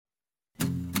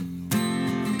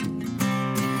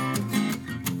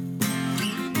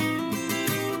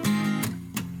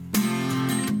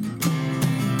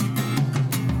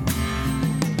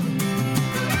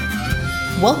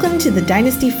Welcome to the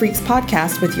Dynasty Freaks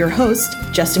podcast with your host,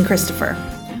 Justin Christopher.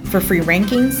 For free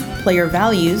rankings, player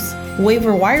values,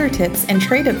 waiver wire tips, and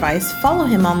trade advice, follow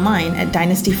him online at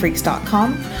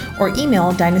dynastyfreaks.com or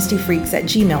email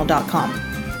dynastyfreaks@gmail.com.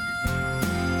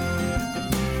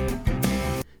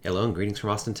 Hello and greetings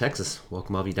from Austin, Texas.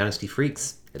 Welcome all of you Dynasty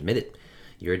Freaks. Admit it,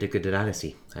 you're addicted to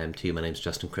Dynasty. I am too. My name's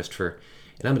Justin Christopher,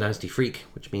 and I'm a Dynasty Freak,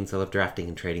 which means I love drafting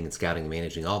and trading and scouting and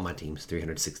managing all my teams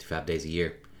 365 days a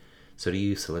year. So do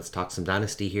you, so let's talk some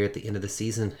Dynasty here at the end of the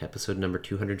season, episode number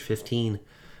 215,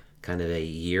 kind of a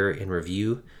year in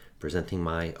review, presenting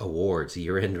my awards,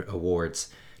 year-end awards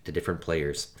to different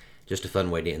players. Just a fun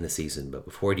way to end the season, but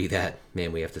before we do that,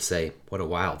 man, we have to say, what a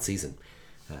wild season.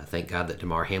 Thank God that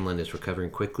Damar Hamlin is recovering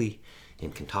quickly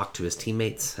and can talk to his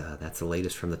teammates. That's the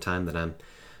latest from the time that I'm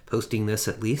posting this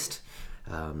at least,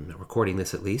 recording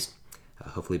this at least.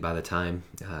 Hopefully by the time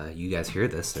you guys hear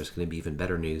this, there's going to be even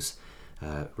better news,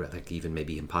 like even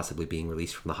maybe possibly being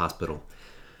released from the hospital.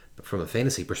 But from a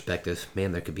fantasy perspective,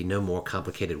 man, there could be no more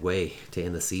complicated way to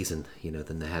end the season,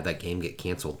 than to have that game get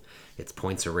canceled. It's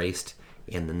points erased,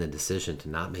 and then the decision to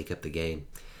not make up the game.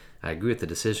 I agree with the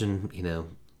decision,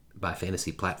 by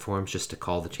fantasy platforms just to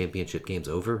call the championship games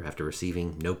over after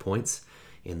receiving no points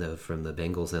from the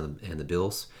Bengals and the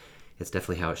Bills. It's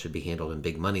definitely how it should be handled in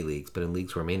big money leagues, but in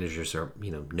leagues where managers are,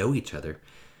 know each other,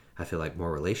 I feel like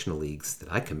more relational leagues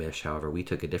that I commish, however, we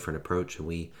took a different approach, and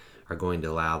we are going to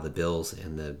allow the Bills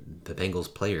and the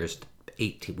Bengals players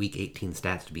week 18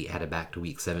 stats to be added back to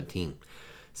week 17.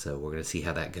 So we're going to see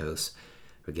how that goes.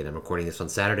 Again, I'm recording this on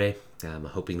Saturday. I'm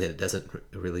hoping that it doesn't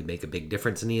really make a big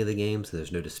difference in any of the games.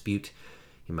 There's no dispute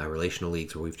in my relational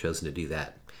leagues where we've chosen to do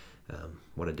that.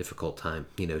 What a difficult time,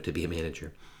 to be a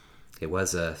manager. It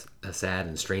was a sad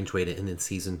and strange way to end the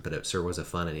season, but it sure was a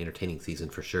fun and entertaining season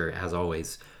for sure. As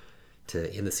always,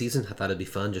 to end the season, I thought it'd be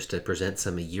fun just to present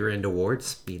some year-end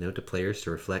awards, to players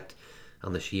to reflect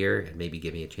on this year and maybe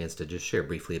give me a chance to just share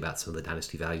briefly about some of the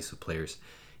dynasty values of players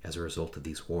as a result of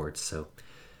these awards. So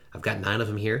I've got 9 of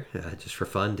them here, just for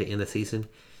fun to end the season.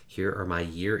 Here are my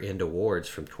year-end awards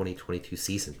from 2022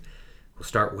 season. We'll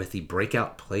start with the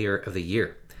Breakout Player of the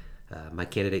Year. My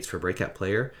candidates for Breakout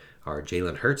Player are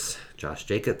Jalen Hurts, Josh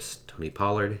Jacobs, Tony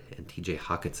Pollard, and TJ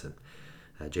Hockenson.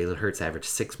 Jalen Hurts averaged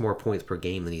 6 more points per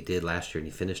game than he did last year,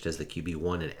 and he finished as the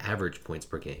QB1 in average points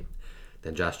per game.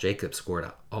 Then Josh Jacobs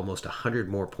scored almost 100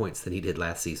 more points than he did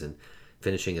last season,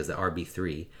 finishing as the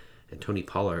RB3. And Tony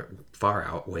Pollard far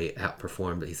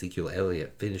outperformed Ezekiel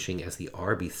Elliott, finishing as the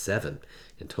RB7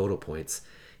 in total points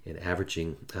and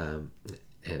averaging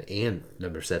and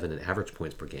number 7 in average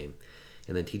points per game.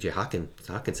 And then TJ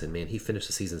Hockenson, man, he finished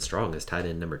the season strong as tight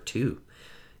end number 2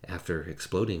 after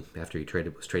exploding after he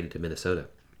was traded to Minnesota.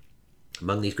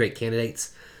 Among these great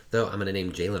candidates, though, I'm going to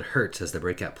name Jalen Hurts as the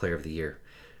Breakout Player of the Year.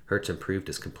 Hurts improved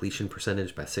his completion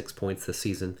percentage by 6 points this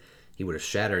season. He would have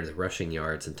shattered the rushing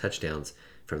yards and touchdowns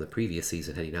from the previous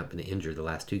season had he not been injured the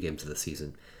last 2 games of the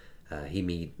season. He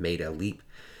made a leap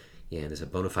and is a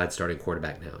bona fide starting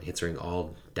quarterback now, answering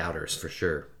all doubters for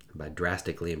sure. By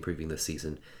drastically improving this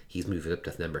season, he's moved up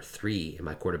to number 3 in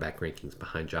my quarterback rankings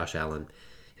behind Josh Allen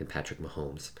and Patrick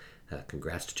Mahomes.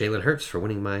 Congrats to Jalen Hurts for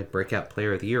winning my Breakout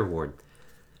Player of the Year award.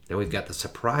 Now we've got the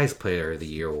Surprise Player of the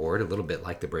Year award, a little bit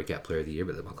like the Breakout Player of the Year,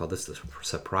 but I'll call this the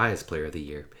Surprise Player of the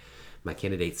Year. My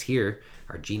candidates here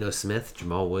are Geno Smith,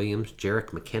 Jamal Williams,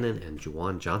 Jerick McKinnon, and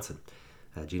Juwan Johnson.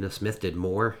 Geno Smith did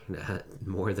more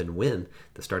than win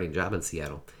the starting job in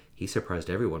Seattle. He surprised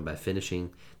everyone by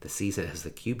finishing the season as the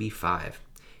QB5.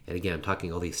 And again, I'm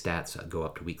talking all these stats go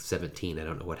up to week 17. I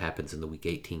don't know what happens in the week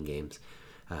 18 games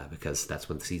because that's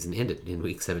when the season ended in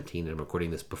week 17. And I'm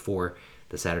recording this before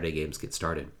the Saturday games get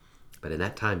started. But in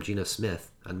that time, Geno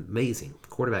Smith, amazing,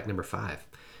 quarterback number 5.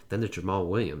 Then there's Jamal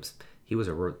Williams. He was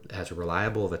as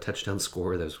reliable of a touchdown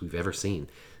scorer as we've ever seen,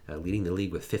 leading the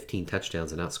league with 15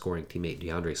 touchdowns and outscoring teammate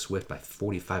DeAndre Swift by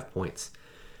 45 points.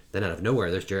 Then out of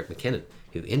nowhere, there's Jerick McKinnon,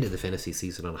 who ended the fantasy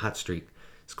season on a hot streak,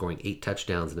 scoring 8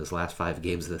 touchdowns in his last 5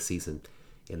 games of the season.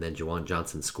 And then Juwan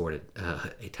Johnson scored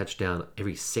a touchdown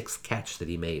every 6th catch that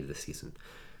he made this season.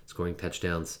 Scoring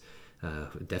touchdowns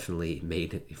definitely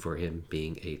made for him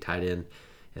being a tight end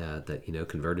that,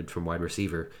 converted from wide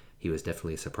receiver. He was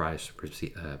definitely a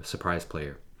surprise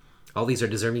player. All these are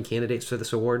deserving candidates for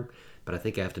this award, but I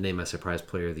think I have to name my Surprise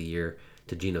Player of the Year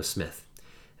to Geno Smith.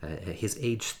 At his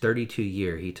age 32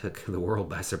 year, he took the world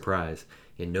by surprise,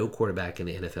 and no quarterback in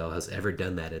the NFL has ever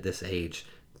done that at this age,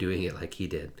 doing it like he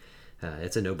did.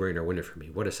 It's a no-brainer winner for me.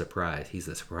 What a surprise. He's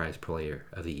the Surprise Player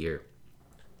of the Year.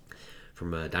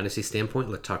 From a dynasty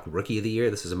standpoint, let's talk Rookie of the Year.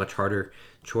 This is a much harder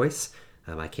choice.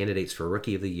 My candidates for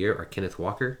Rookie of the Year are Kenneth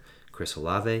Walker, Chris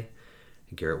Olave,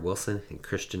 Garrett Wilson, and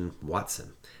Christian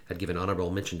Watson. I'd give an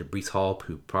honorable mention to Breece Hall,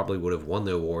 who probably would have won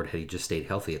the award had he just stayed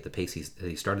healthy at the pace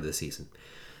he started the season.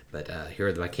 But here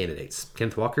are my candidates.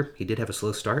 Kenneth Walker, he did have a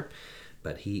slow start,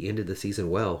 but he ended the season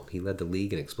well. He led the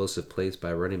league in explosive plays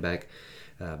by running back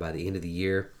by the end of the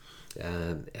year,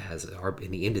 in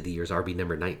the end of the year's RB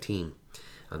number 19.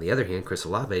 On the other hand, Chris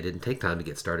Olave didn't take time to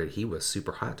get started. He was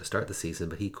super hot to start the season,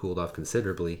 but he cooled off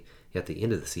considerably at the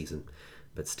end of the season.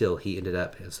 But still, he ended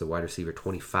up as the wide receiver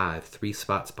 25, 3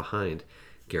 spots behind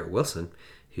Garrett Wilson,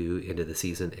 who ended the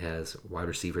season as wide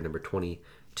receiver number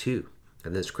 22.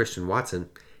 And there's Christian Watson,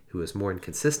 who is more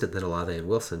inconsistent than Olave and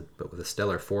Wilson, but with a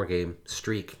stellar 4-game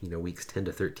streak, weeks 10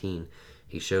 to 13,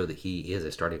 he showed that he is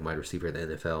a starting wide receiver in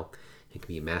the NFL and can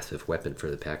be a massive weapon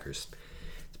for the Packers.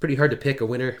 It's pretty hard to pick a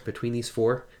winner between these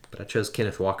 4, but I chose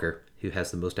Kenneth Walker, who has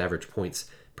the most average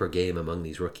points per game among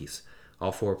these rookies.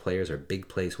 All 4 players are big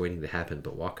plays waiting to happen,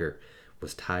 but Walker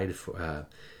was tied for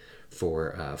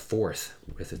fourth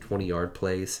with the 20-yard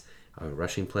plays,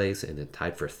 rushing plays, and then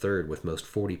tied for third with most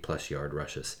 40-plus yard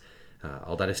rushes.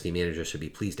 All Dynasty managers should be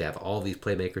pleased to have all these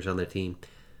playmakers on their team,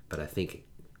 but I think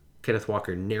Kenneth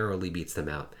Walker narrowly beats them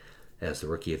out as the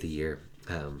Rookie of the Year.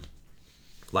 A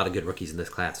lot of good rookies in this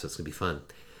class, so it's going to be fun.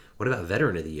 What about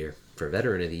Veteran of the Year? For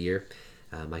Veteran of the Year,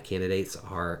 my candidates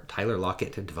are Tyler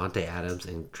Lockett, Davante Adams,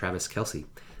 and Travis Kelce.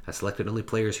 I selected only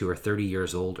players who are 30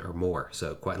 years old or more,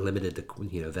 so quite limited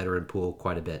the veteran pool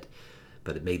quite a bit.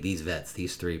 But it made these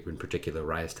 3 in particular,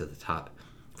 rise to the top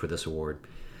for this award.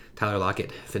 Tyler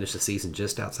Lockett finished the season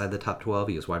just outside the top 12.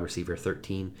 He was wide receiver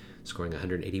 13, scoring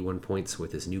 181 points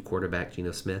with his new quarterback,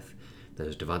 Geno Smith.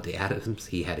 There's Davante Adams.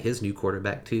 He had his new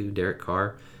quarterback too, Derek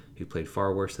Carr, who played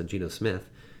far worse than Geno Smith.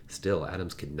 Still,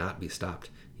 Adams could not be stopped.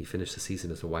 He finished the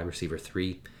season as a wide receiver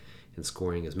 3 and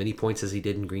scoring as many points as he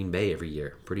did in Green Bay every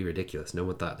year. Pretty ridiculous. No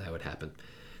one thought that would happen.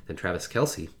 Then Travis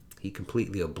Kelce, he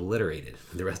completely obliterated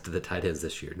the rest of the tight ends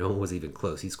this year. No one was even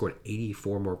close. He scored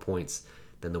 84 more points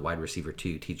than the wide receiver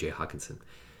 2, TJ Hawkinson.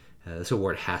 This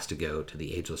award has to go to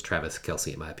the ageless Travis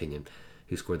Kelce, in my opinion,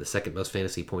 who scored the second most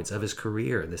fantasy points of his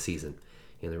career in the season,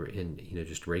 in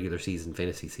just regular season,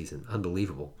 fantasy season.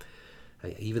 Unbelievable.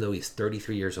 Even though he's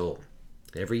 33 years old,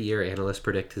 every year analysts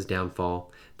predict his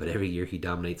downfall, but every year he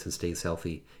dominates and stays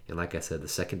healthy. And like I said, the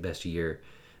second best year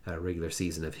regular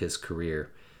season of his career.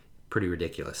 Pretty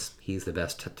ridiculous. He's the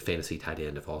best fantasy tight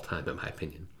end of all time, in my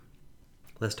opinion.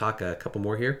 Let's talk a couple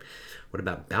more here. What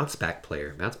about bounce back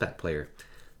player? Bounce back player.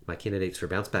 My candidates for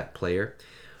bounce back player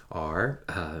are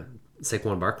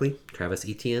Saquon Barkley, Travis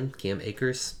Etienne, Cam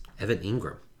Akers, Evan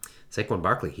Ingram. Saquon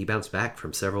Barkley, he bounced back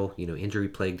from several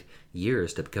injury-plagued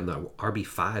years to become the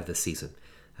RB5 this season,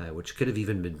 which could have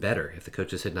even been better if the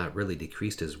coaches had not really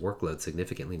decreased his workload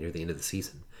significantly near the end of the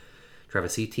season.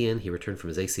 Travis Etienne, he returned from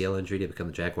his ACL injury to become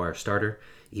the Jaguar starter,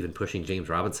 even pushing James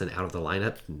Robinson out of the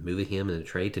lineup and moving him in a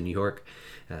trade to New York.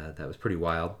 That was pretty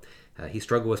wild. He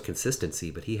struggled with consistency,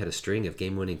 but he had a string of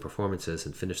game-winning performances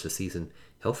and finished the season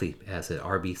healthy as an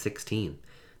RB16.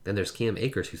 Then there's Cam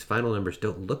Akers, whose final numbers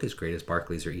don't look as great as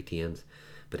Barkley's or Etienne's,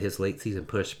 but his late-season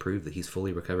push proved that he's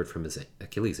fully recovered from his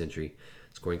Achilles injury,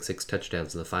 scoring 6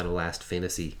 touchdowns in the final last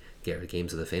fantasy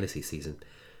games of the fantasy season.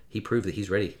 He proved that he's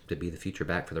ready to be the future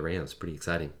back for the Rams. Pretty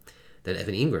exciting. Then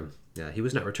Evan Ingram. He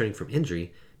was not returning from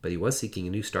injury, but he was seeking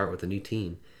a new start with a new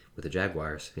team with the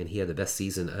Jaguars, and he had the best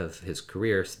season of his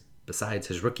career besides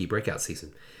his rookie breakout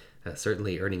season.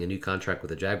 Certainly earning a new contract with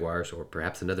the Jaguars or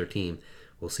perhaps another team.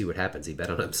 We'll see what happens. He bet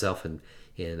on himself and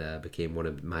became one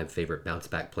of my favorite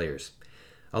bounce-back players.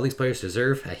 All these players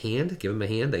deserve a hand. Give them a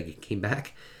hand. They came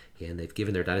back, and they've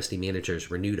given their dynasty managers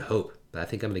renewed hope. But I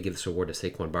think I'm going to give this award to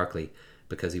Saquon Barkley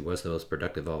because he was the most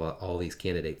productive of all these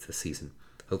candidates this season.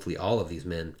 Hopefully all of these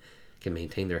men can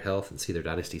maintain their health and see their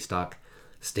dynasty stock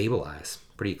stabilize.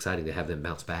 Pretty exciting to have them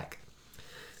bounce back.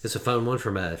 This is a fun one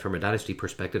from a dynasty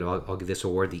perspective. I'll give this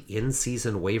award the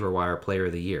in-season waiver wire player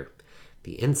of the year.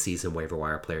 The in-season waiver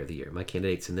wire player of the year. My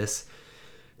candidates in this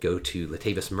go to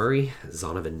Latavius Murray,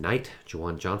 Zonovan Knight,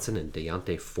 Juwan Johnson, and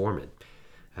Deontay Foreman.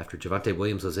 After Javonte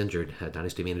Williams was injured,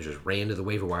 dynasty managers ran to the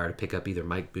waiver wire to pick up either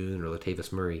Mike Boone or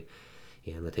Latavius Murray.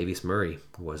 And Latavius Murray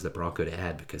was the Bronco to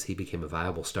add because he became a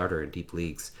viable starter in deep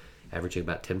leagues, averaging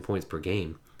about 10 points per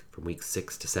game from weeks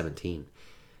 6 to 17.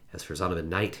 As for Zonovan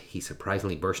Knight, he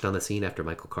surprisingly burst on the scene after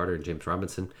Michael Carter and James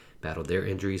Robinson battled their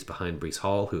injuries behind Breece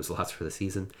Hall, who was lost for the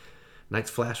season. Knight's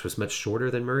flash was much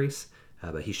shorter than Murray's,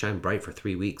 but he shined bright for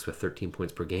 3 weeks with 13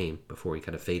 points per game before he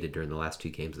kind of faded during the last 2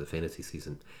 games of the fantasy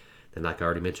season. Then, like I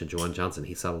already mentioned, Juwan Johnson,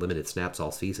 he saw limited snaps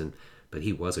all season, but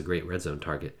he was a great red zone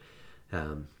target.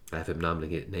 I have him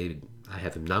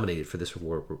nominated for this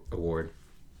award.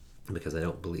 because I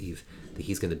don't believe that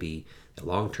he's going to be a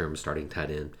long-term starting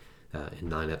tight end in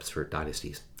lineups for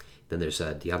dynasties. Then there's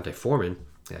Deontay Foreman.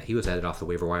 He was added off the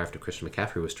waiver wire after Christian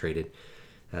McCaffrey was traded.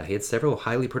 He had several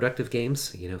highly productive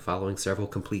games, following several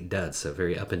complete duds, so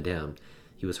very up and down.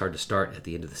 He was hard to start at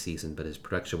the end of the season, but his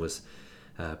production was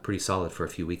pretty solid for a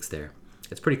few weeks there.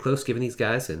 It's pretty close giving these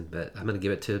guys, but I'm going to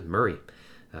give it to Murray.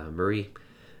 Murray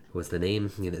was the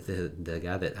name, the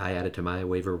guy that I added to my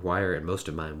waiver wire, and most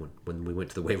of mine, when we went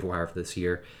to the waiver wire for this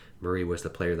year, Murray was the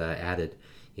player that I added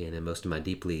in most of my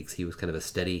deep leagues. He was kind of a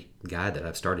steady guy that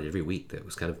I've started every week that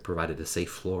was kind of provided a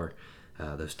safe floor.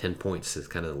 Those 10 points is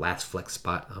kind of the last flex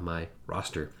spot on my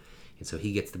roster, and so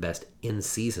he gets the best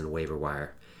in-season waiver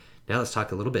wire. Now let's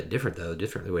talk a little bit different, though. A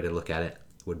different way to look at it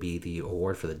would be the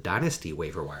award for the Dynasty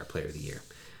Waiver Wire Player of the Year.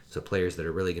 So players that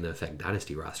are really going to affect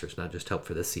Dynasty rosters, not just help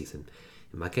for this season.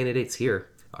 And my candidates here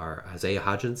are Isaiah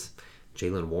Hodgins,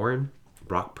 Jaylen Warren,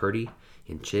 Brock Purdy,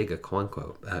 and Chig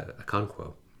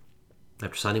Okonkwo.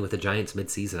 After signing with the Giants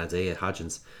midseason, Isaiah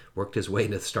Hodgins worked his way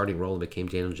into the starting role and became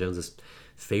Daniel Jones'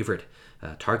 favorite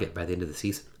target by the end of the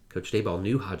season. Coach Daboll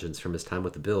knew Hodgins from his time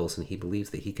with the Bills, and he believes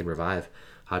that he can revive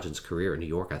Hodgins' career in New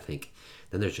York, I think.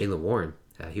 Then there's Jaylen Warren.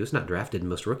 He was not drafted in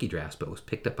most rookie drafts, but was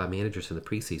picked up by managers in the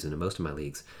preseason in most of my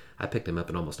leagues. I picked him up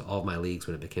in almost all of my leagues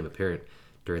when it became apparent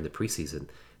during the preseason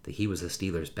that he was the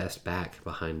Steelers' best back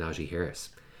behind Najee Harris.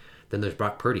 Then there's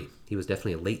Brock Purdy. He was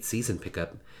definitely a late season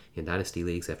pickup in Dynasty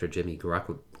leagues after Jimmy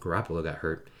Garoppolo got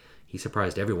hurt. He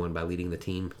surprised everyone by leading the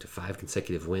team to 5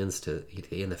 consecutive wins to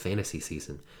end the fantasy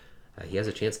season. He has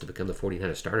a chance to become the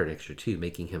 49ers starter next year, too,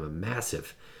 making him a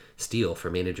massive steal for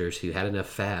managers who had enough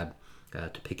fab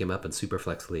to pick him up in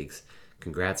Superflex leagues.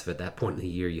 Congrats if at that point in the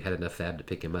year you had enough fab to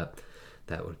pick him up.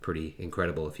 That would be pretty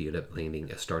incredible if you end up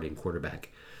landing a starting quarterback.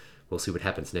 We'll see what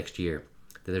happens next year.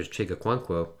 Then there's Chig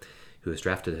Okonkwo, who was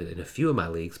drafted in a few of my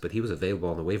leagues, but he was available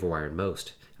on the waiver wire in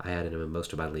most. I added him in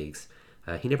most of my leagues.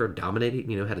 He never dominated,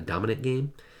 had a dominant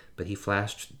game, but he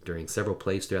flashed during several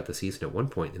plays throughout the season. At one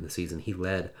point in the season, he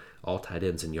led all tight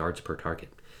ends in yards per target.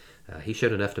 He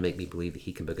showed enough to make me believe that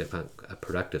he can become a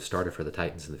productive starter for the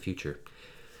Titans in the future.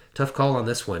 Tough call on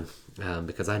this one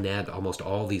because I nabbed almost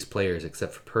all these players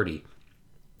except for Purdy,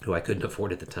 who I couldn't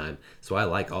afford at the time, so I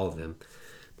like all of them.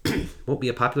 Won't be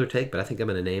a popular take, but I think I'm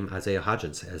going to name Isaiah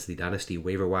Hodgins as the Dynasty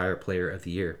Waiver Wire Player of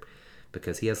the Year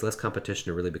because he has less competition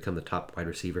to really become the top wide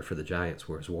receiver for the Giants,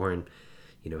 whereas Warren,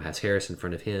 has Harris in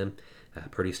front of him.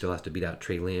 Purdy still has to beat out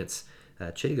Trey Lance.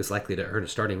 Chig is likely to earn a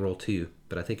starting role too,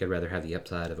 but I think I'd rather have the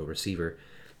upside of a receiver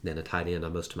than a tight end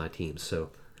on most of my teams. So,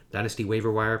 Dynasty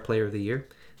Waiver Wire Player of the Year,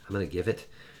 I'm going to give it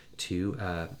to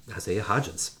Isaiah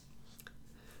Hodgins.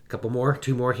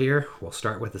 Two more here. We'll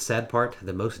start with the sad part,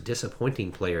 the most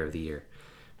disappointing player of the year.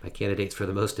 My candidates for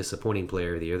the most disappointing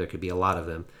player of the year, there could be a lot of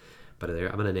them, but I'm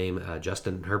going to name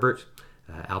Justin Herbert,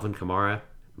 Alvin Kamara,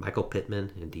 Michael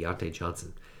Pittman, and Deontay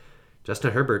Johnson.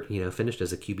 Justin Herbert, finished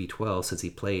as a QB 12 since he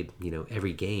played,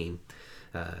 every game.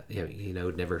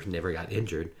 Never got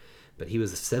injured, but he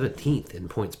was 17th in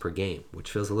points per game,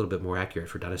 which feels a little bit more accurate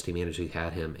for dynasty managers who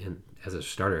had him as a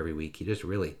starter every week. He just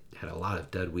really had a lot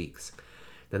of dud weeks.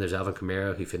 Then there's Alvin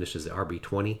Kamara, who finished as the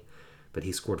RB20, but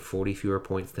he scored 40 fewer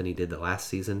points than he did the last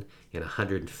season and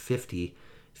 150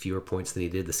 fewer points than he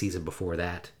did the season before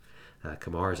that.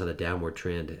 Kamara's on a downward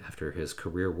trend after his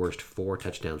career worst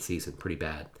 4-touchdown season. Pretty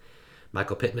bad.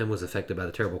 Michael Pittman was affected by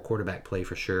the terrible quarterback play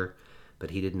for sure,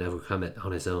 but he didn't overcome it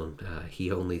on his own.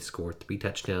 He only scored 3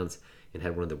 touchdowns and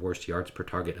had one of the worst yards per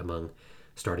target among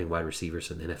starting wide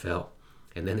receivers in the NFL.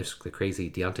 And then there's the crazy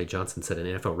Deontay Johnson set an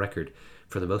NFL record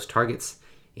for the most targets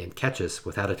and catches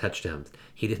without a touchdown.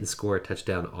 He didn't score a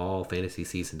touchdown all fantasy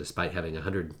season despite having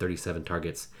 137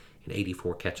 targets and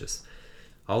 84 catches.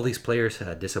 All these players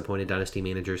disappointed dynasty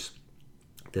managers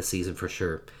this season for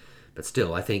sure. But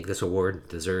still, I think this award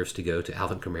deserves to go to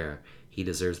Alvin Kamara. He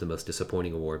deserves the most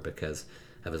disappointing award because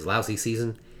of his lousy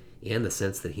season and the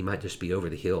sense that he might just be over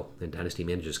the hill and dynasty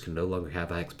managers can no longer have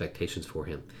high expectations for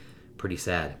him. Pretty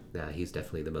sad. He's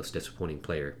definitely the most disappointing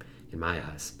player in my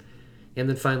eyes. And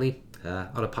then finally,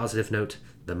 on a positive note,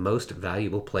 the most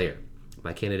valuable player.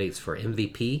 My candidates for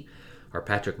MVP are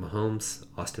Patrick Mahomes,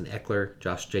 Austin Eckler,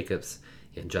 Josh Jacobs,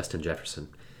 and Justin Jefferson.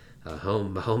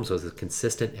 Mahomes was as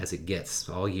consistent as it gets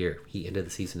all year. He ended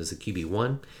the season as a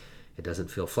QB1. It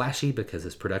doesn't feel flashy because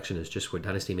his production is just what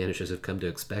dynasty managers have come to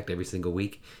expect every single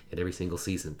week and every single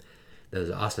season. Then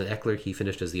there's Austin Eckler. He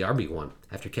finished as the RB1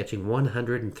 after catching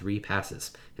 103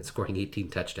 passes and scoring 18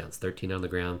 touchdowns, 13 on the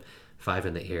ground, 5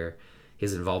 in the air.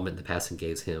 His involvement in the passing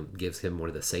gives him one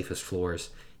of the safest floors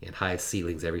and highest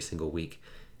ceilings every single week.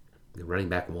 The running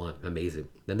back 1, amazing.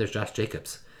 Then there's Josh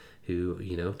Jacobs.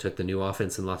 who, took the new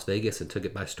offense in Las Vegas and took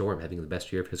it by storm, having the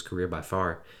best year of his career by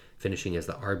far, finishing as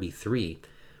the RB3,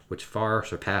 which far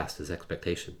surpassed his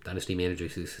expectation. Dynasty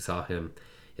managers who saw him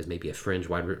as maybe a fringe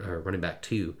running back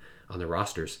 2 on the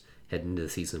rosters heading into the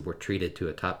season were treated to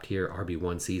a top-tier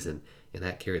RB1 season, and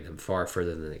that carried them far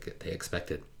further than they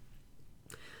expected.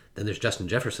 Then there's Justin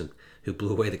Jefferson, who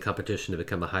blew away the competition to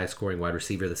become the highest-scoring wide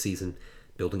receiver of the season,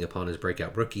 building upon his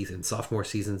breakout rookies and sophomore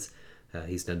seasons.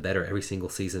 He's done better every single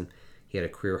season. He had a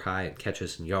career high in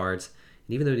catches and yards,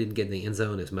 and even though he didn't get in the end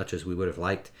zone as much as we would have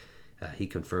liked, he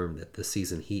confirmed that this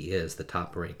season he is the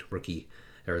top-ranked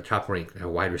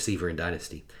wide receiver in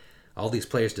Dynasty. All these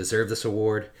players deserve this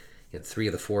award, and 3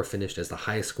 of the 4 finished as the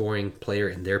highest-scoring player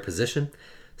in their position.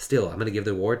 Still, I'm going to give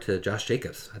the award to Josh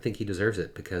Jacobs. I think he deserves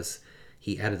it because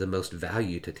he added the most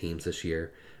value to teams this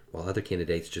year, while other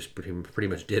candidates just pretty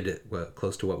much did it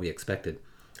close to what we expected.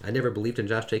 I never believed in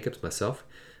Josh Jacobs myself,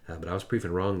 but I was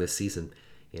proven wrong this season,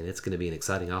 and it's going to be an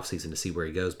exciting offseason to see where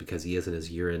he goes because he is in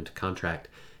his year-end contract,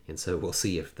 and so we'll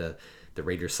see if the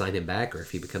Raiders sign him back or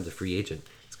if he becomes a free agent.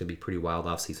 It's going to be a pretty wild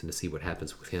offseason to see what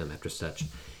happens with him after such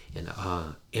an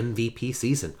MVP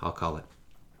season, I'll call it.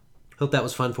 Hope that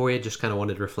was fun for you. Just kind of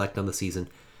wanted to reflect on the season.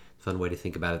 Fun way to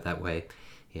think about it that way,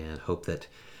 and hope that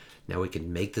now we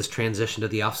can make this transition to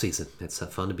the offseason. It's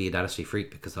fun to be a Dynasty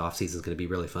Freak because the offseason is going to be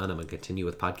really fun. I'm going to continue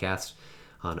with podcasts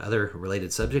on other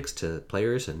related subjects to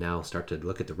players and now start to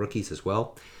look at the rookies as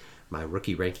well. My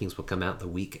rookie rankings will come out the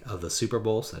week of the Super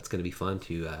Bowl, so that's going to be fun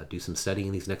to do some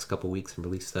studying these next couple weeks and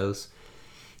release those.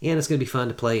 And it's going to be fun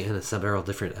to play in several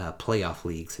different playoff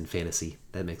leagues in fantasy.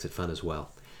 That makes it fun as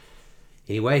well.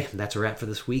 Anyway, that's a wrap for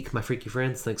this week, my freaky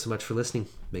friends. Thanks so much for listening.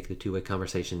 Make it a two-way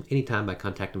conversation anytime by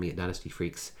contacting me at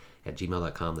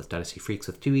dynastyfreaks@gmail.com. That's dynastyfreaks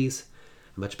with 2 E's.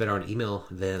 I'm much better on email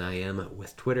than I am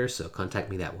with Twitter, so contact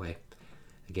me that way.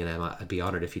 Again, I'd be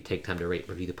honored if you take time to rate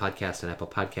and review the podcast on Apple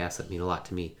Podcasts. That mean a lot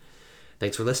to me.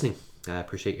 Thanks for listening. I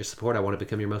appreciate your support. I want to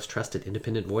become your most trusted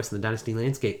independent voice in the Dynasty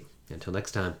landscape. Until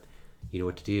next time, you know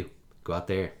what to do. Go out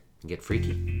there and get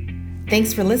freaky.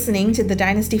 Thanks for listening to the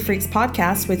Dynasty Freaks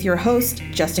podcast with your host,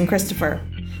 Justin Christopher.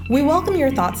 We welcome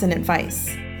your thoughts and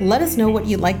advice. Let us know what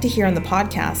you'd like to hear on the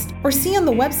podcast or see on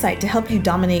the website to help you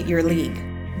dominate your league.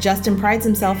 Justin prides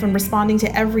himself in responding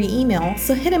to every email,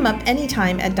 so hit him up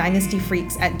anytime at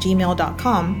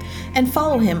dynastyfreaks@gmail.com and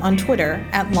follow him on Twitter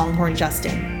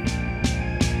 @LonghornJustin.